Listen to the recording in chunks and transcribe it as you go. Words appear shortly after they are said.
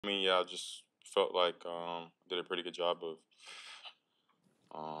I mean, yeah, I just felt like did a pretty good job of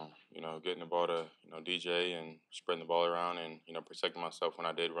getting the ball to DJ and spreading the ball around and protecting myself when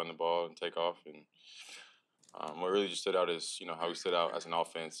I did run the ball and take off. And what really just stood out is how we stood out as an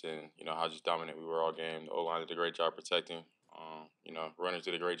offense and how just dominant we were all game. The O line did a great job protecting. Runners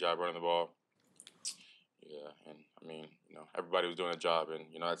did a great job running the ball. Yeah, and I mean, everybody was doing a job, and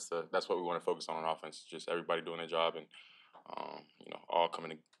that's what we want to focus on offense. Just everybody doing their job, and all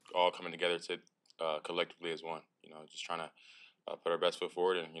coming together to collectively as one. Just trying to put our best foot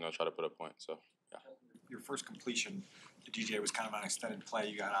forward and try to put a point. So yeah. Your first completion to DJ was kind of an extended play.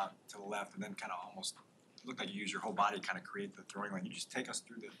 You got out to the left and then kind of almost looked like you used your whole body to kind of create the throwing lane. You just take us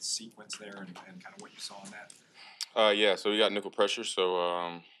through the sequence there and kind of what you saw in that. Yeah, so we got nickel pressure.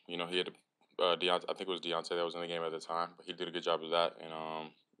 So he had Deontay. I think it was Deontay that was in the game at the time, but he did a good job of that. And I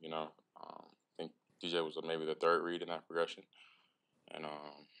think DJ was maybe the third read in that progression. And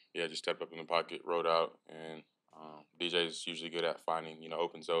yeah, just stepped up in the pocket, rode out, and DJ is usually good at finding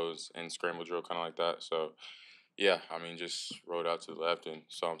open zones and scramble drill kind of like that. So yeah, I mean just rode out to the left and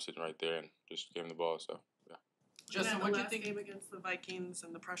saw him sitting right there and just gave him the ball. So yeah. Justin, what do you think game against the Vikings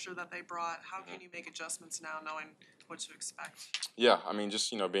and the pressure that they brought? How can you make adjustments now, knowing what to expect? Yeah, I mean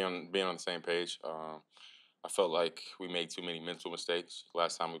just being on the same page. I felt like we made too many mental mistakes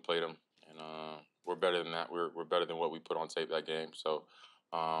last time we played them, and we're better than that. We're better than what we put on tape that game. So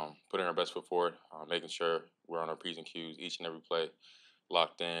putting our best foot forward, making sure we're on our P's and Q's each and every play,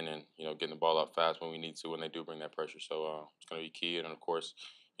 locked in, and getting the ball out fast when we need to when they do bring that pressure. So it's going to be key, and of course,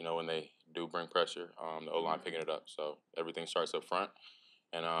 when they do bring pressure, the O line picking it up. So everything starts up front,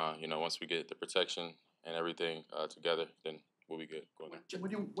 and once we get the protection and everything together, then we'll be good going there.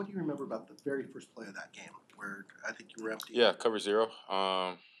 What do you remember about the very first play of that game where I think you were empty? Yeah, cover zero.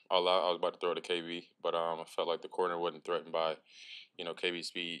 I was about to throw to KB, but I felt like the corner wasn't threatened by KB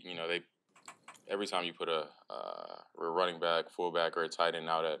speed. They every time you put a running back, fullback, or a tight end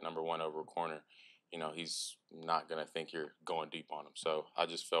out at number one over a corner, he's not gonna think you're going deep on him. So I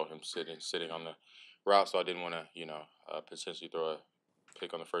just felt him sitting on the route, so I didn't want to potentially throw a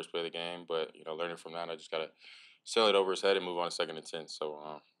pick on the first play of the game. But learning from that, I just gotta sail it over his head and move on to 2nd and 10.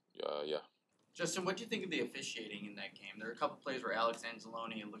 So yeah. Justin, what do you think of the officiating in that game? There were a couple plays where Alex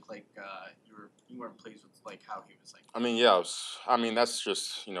Anzalone, it looked like you weren't pleased with like how he was like. I mean, yeah, that's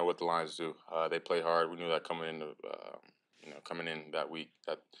just what the Lions do. They play hard. We knew that coming in that week,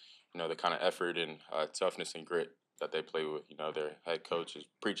 that the kind of effort and toughness and grit that they play with. Their head coach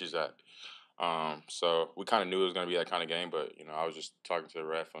preaches that. So we kind of knew it was gonna be that kind of game, but I was just talking to the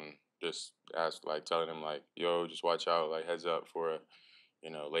ref and just telling him like, yo, just watch out, like heads up for a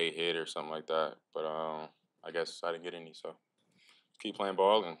late hit or something like that. But I guess I didn't get any, so keep playing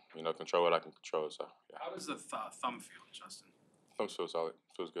ball and control what I can control. So yeah. How does the thumb feel, Justin? Thumbs feel solid.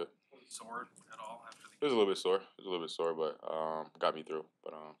 Feels good. Sore at all after the It was a little bit sore. But got me through.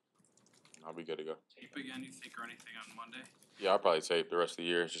 But I'll be good to go. tape again, you think, or anything on Monday? Yeah, I'll probably tape the rest of the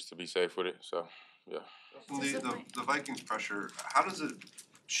year just to be safe with it. So yeah. The Vikings pressure, how does it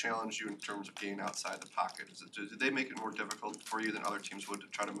challenge you in terms of being outside the pocket? Do they make it more difficult for you than other teams would to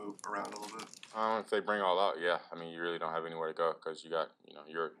try to move around a little bit? If they bring all out, yeah. I mean, you really don't have anywhere to go because you got,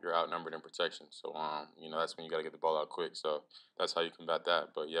 you're outnumbered in protection. So, that's when you got to get the ball out quick. So that's how you combat that.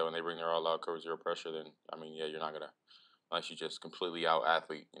 But yeah, when they bring their all out, cover zero pressure, then I mean, yeah, you're not gonna unless you just completely out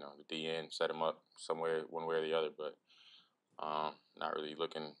athlete, the DN set them up somewhere, one way or the other. But not really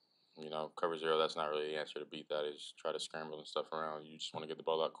looking. Cover zero, that's not really the answer to beat that. Is try to scramble and stuff around. You just want to get the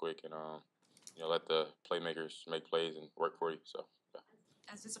ball out quick and let the playmakers make plays and work for you. So yeah.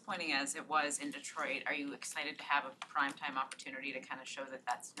 As disappointing as it was in Detroit, are you excited to have a primetime opportunity to kind of show that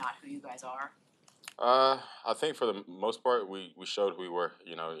that's not who you guys are? I think for the most part we showed who we were.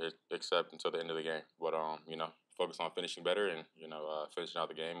 Except until the end of the game. But focus on finishing better and finishing out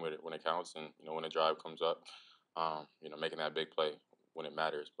the game when it counts and when a drive comes up. Making that big play when it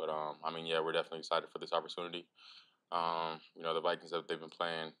matters. But I mean, yeah, we're definitely excited for this opportunity. The Vikings they've been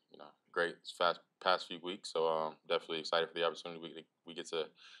playing, great past few weeks. So definitely excited for the opportunity we get to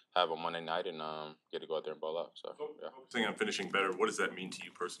have on Monday night and get to go out there and ball out. So yeah. Focusing on finishing better, what does that mean to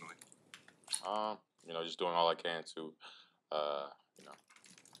you personally? Just doing all I can to,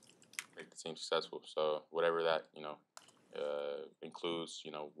 make the team successful. So whatever that includes,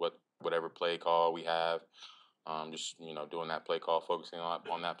 whatever play call we have. Just doing that play call, focusing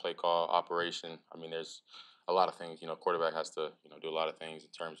on that play call operation. I mean, there's a lot of things. Quarterback has to do a lot of things in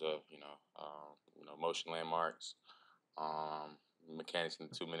terms of motion landmarks, mechanics in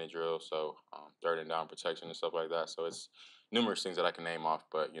the 2-minute drill. So 3rd and down protection and stuff like that. So it's numerous things that I can name off.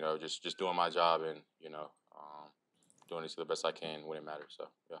 But just doing my job and doing it to the best I can when it matters. So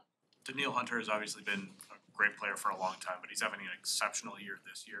yeah. Daniil Hunter has obviously been a great player for a long time, but he's having an exceptional year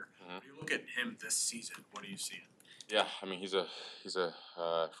this year. Mhm. When you look at him this season, what are you seeing? Yeah, I mean he's a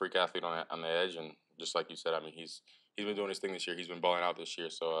freak athlete on the edge, and just like you said, I mean he's been doing his thing this year. He's been balling out this year,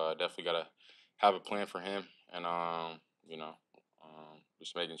 so definitely gotta have a plan for him, and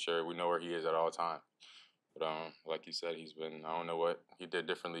just making sure we know where he is at all times. But like you said, he's been, I don't know what he did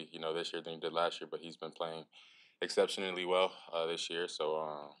differently, this year than he did last year, but he's been playing exceptionally well this year.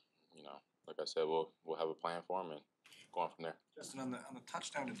 So like I said, we'll have a plan for him and go on from there. Justin, on the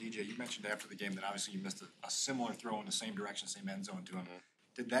touchdown to DJ, you mentioned after the game that obviously you missed a similar throw in the same direction, same end zone to him.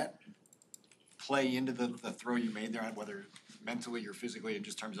 Did that play into the throw you made there, whether mentally or physically, in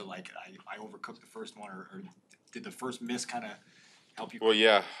just terms of like I overcooked the first one, or did the first miss kind of help you? Well,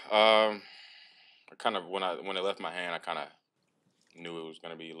 yeah. I kind of when it left my hand, I kind of knew it was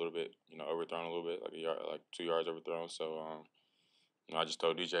going to be a little bit, overthrown a little bit, like 2 yards overthrown. So I just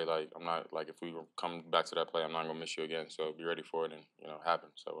told DJ, like, I'm not, like, if we were coming back to that play, I'm not going to miss you again. So be ready for it, and, it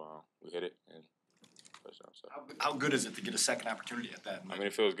happened. So we hit it, and touchdown. So. How good is it to get a second opportunity at that? I mean,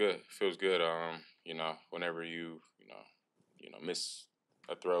 it feels good. It feels good. Whenever you miss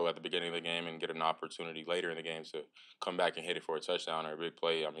a throw at the beginning of the game and get an opportunity later in the game to come back and hit it for a touchdown or a big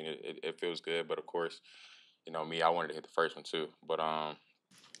play, I mean, it feels good. But, of course, me, I wanted to hit the first one too. But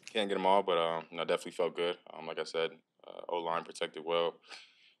can't get them all, but, definitely felt good. Like I said, O-line protected well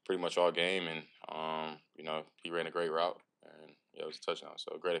pretty much all game. And, he ran a great route. And, yeah, it was a touchdown.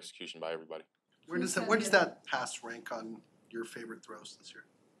 So, great execution by everybody. Where does that pass rank on your favorite throws this year?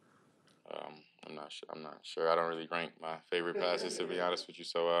 I'm not sure. I don't really rank my favorite passes, to be honest with you.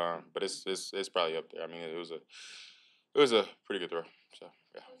 So, but it's probably up there. I mean, it was a pretty good throw. So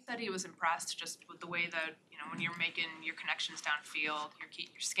yeah. He said he was impressed just with the way that when you're making your connections downfield,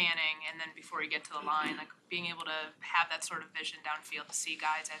 you're scanning, and then before you get to the line, like being able to have that sort of vision downfield to see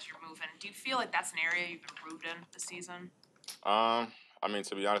guys as you're moving. Do you feel like that's an area you've improved in this season? I mean,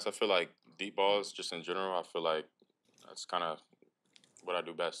 to be honest, I feel like deep balls, just in general, I feel like that's kind of what I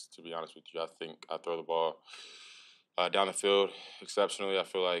do best, to be honest with you. I think I throw the ball down the field exceptionally. I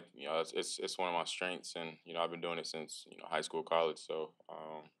feel like it's one of my strengths, and I've been doing it since high school, college. So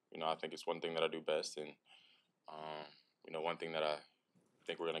I think it's one thing that I do best, and one thing that I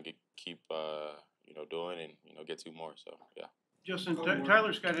think we're gonna keep doing and get to more. So yeah. Justin,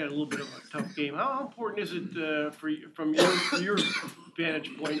 Tyler Scott had a little bit of a tough game. How important is it for you, from your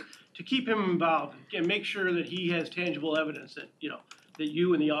vantage point, to keep him involved and make sure that he has tangible evidence that that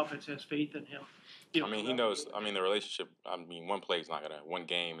you and the offense has faith in him? I mean, he knows. I mean, the relationship. I mean, one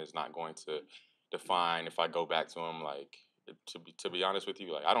game is not going to define if I go back to him. Like, to be honest with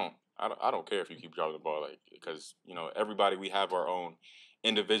you, like I don't care if you keep dropping the ball, like, because everybody, we have our own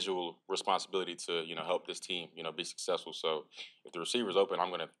individual responsibility to help this team be successful. So if the receiver's open,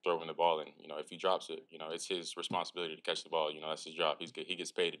 I'm gonna throw him the ball, and if he drops it, it's his responsibility to catch the ball. That's his job. He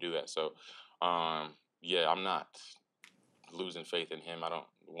gets paid to do that. So yeah, I'm not losing faith in him. I don't,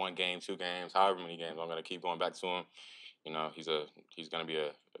 1 game, 2 games, however many games, I'm gonna keep going back to him. He's gonna be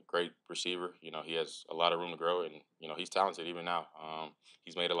a great receiver. He has a lot of room to grow, and he's talented even now.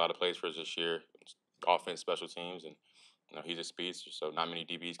 He's made a lot of plays for us this year, offense, special teams, and he's a speedster, so not many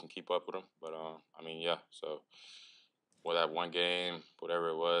DBs can keep up with him. But I mean, yeah. So with that 1 game, whatever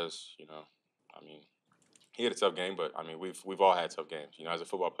it was, I mean, he had a tough game, but I mean, we've all had tough games. As a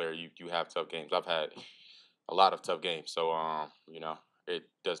football player, you have tough games. I've had a lot of tough games. So it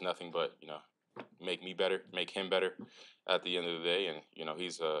does nothing but make me better, make him better at the end of the day. And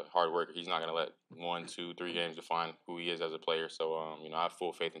he's a hard worker. He's not gonna let 1, 2, 3 games define who he is as a player. So I have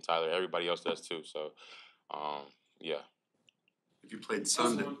full faith in Tyler. Everybody else does too. So yeah. If you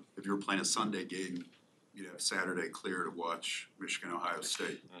were playing a Sunday game, you'd have Saturday clear to watch Michigan, Ohio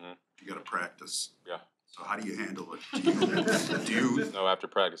State. Mm-hmm. You got to practice. Yeah. So how do you handle it? Do you? No, after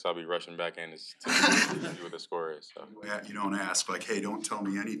practice, I'll be rushing back in to see what the score is. So. You don't ask, like, hey, don't tell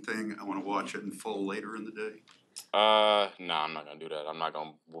me anything. I want to watch it in full later in the day. No, I'm not gonna do that. I'm not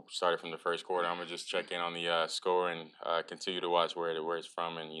gonna start it from the first quarter. I'm gonna just check in on the score and continue to watch where it's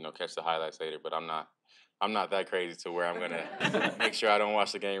from, and catch the highlights later. But I'm not that crazy to where I'm gonna make sure I don't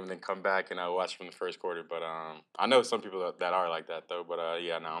watch the game and then come back and watch from the first quarter. But I know some people that are like that though. But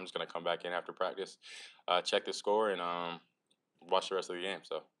yeah, no, I'm just gonna come back in after practice, check the score, and watch the rest of the game.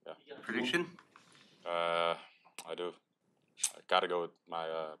 So yeah. Prediction? I do. I gotta go with my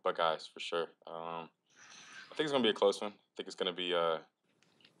Buckeyes for sure. I think it's gonna be a close one. I think it's gonna be a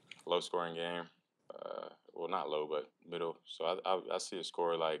low-scoring game. Well, not low, but middle. So I see a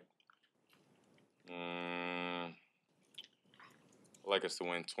score like. I'd like us to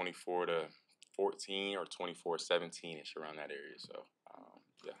win 24-14. 24-14 or 24-17ish around that area. So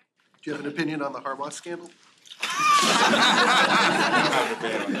yeah. Do you have an opinion on the Harbaugh scandal?